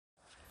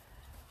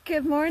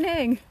Good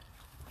morning.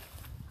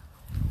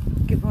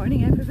 Good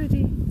morning,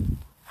 everybody.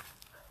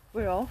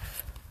 We're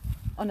off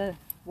on a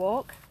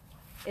walk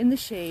in the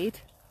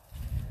shade,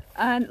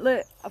 and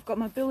look, I've got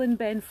my Bull and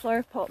Ben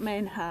flower pot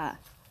men hat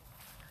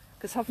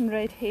because having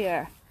red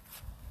hair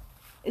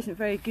isn't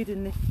very good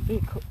in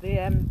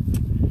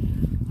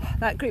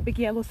that great big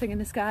yellow thing in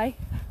the sky.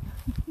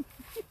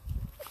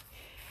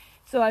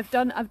 So I've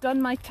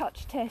done my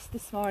touch test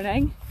this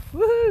morning.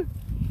 Woohoo!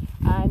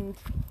 And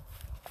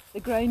the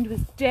ground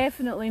was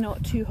definitely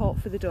not too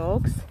hot for the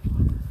dogs.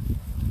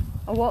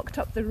 I walked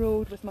up the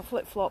road with my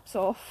flip-flops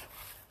off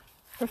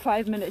for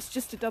 5 minutes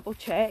just to double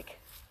check,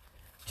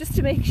 just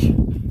to make sure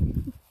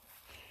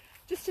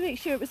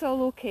it was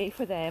all okay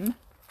for them,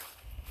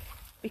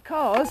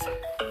 because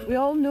we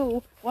all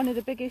know one of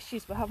the big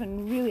issues with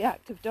having really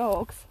active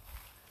dogs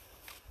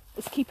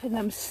is keeping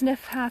them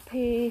sniff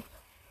happy,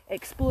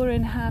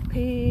 exploring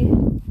happy,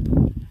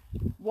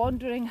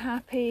 wandering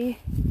happy.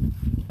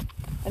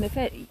 And if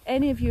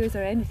any of yours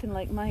are anything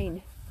like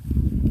mine,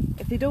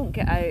 if they don't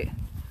get out,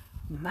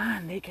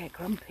 man, they get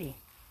grumpy.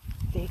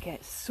 They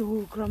get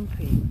so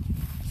grumpy.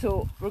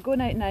 So we're going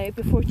out now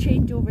before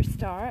changeover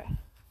start.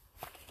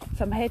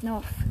 So I'm heading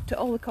off to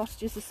all the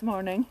cottages this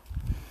morning.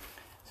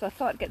 So I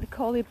thought I'd get the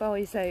collie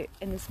boys out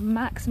in this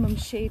maximum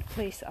shade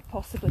place I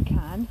possibly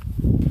can.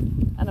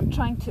 And I'm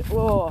trying to,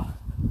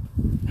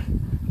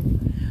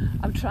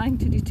 I'm trying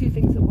to do two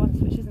things at once,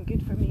 which isn't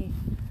good for me.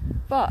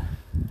 But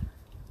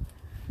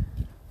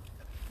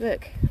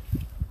look,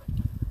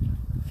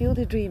 Field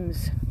of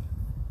Dreams,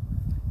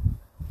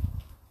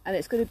 and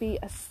it's going to be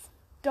a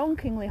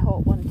stonkingly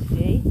hot one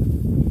today,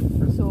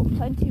 so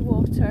plenty of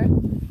water.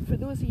 For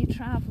those of you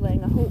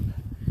travelling, I hope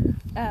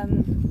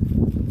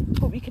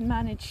you can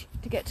manage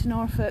to get to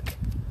Norfolk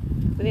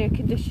with air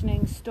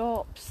conditioning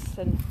stops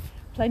and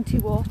plenty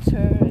of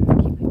water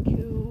and keep it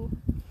cool.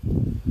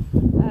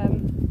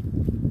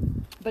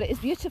 But it is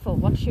beautiful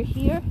once you're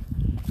here.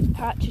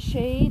 Patch of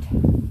shade,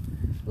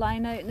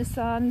 lying out in the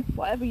sun,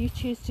 whatever you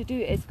choose to do,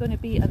 it's going to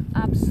be an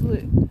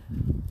absolute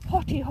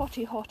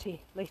hottie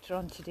later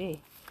on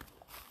today.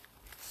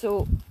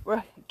 So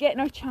we're getting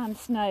our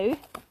chance now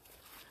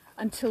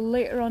until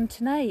later on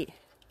tonight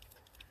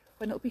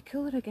when it'll be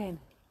cooler again.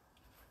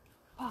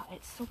 But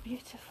it's so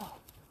beautiful.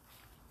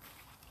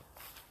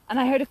 And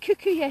I heard a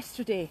cuckoo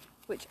yesterday,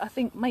 which I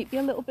think might be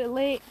a little bit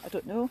late. I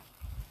don't know.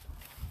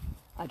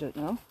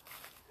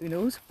 Who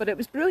knows? But it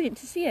was brilliant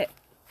to see it.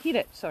 Hear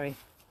it, sorry.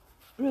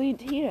 Brilliant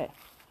to hear it.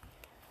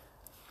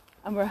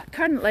 And we're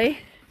currently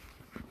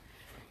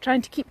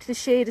trying to keep to the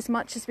shade as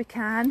much as we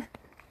can.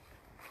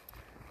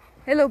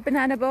 Hello,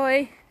 banana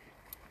boy.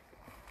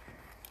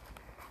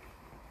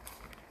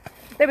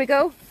 There we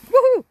go.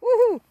 Woohoo!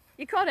 Woohoo!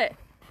 You caught it.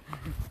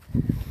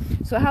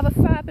 So have a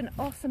fab and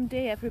awesome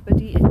day,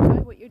 everybody.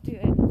 Enjoy what you're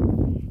doing.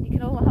 You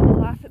can all have a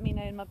laugh at me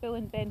now in my Bill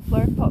and Ben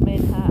flower pot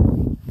men hat.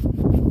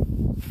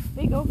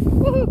 There you go.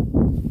 Woohoo!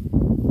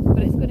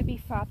 But it's going to be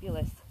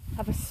fabulous.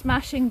 Have a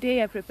smashing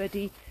day,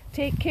 everybody.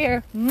 Take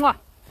care. Mwah!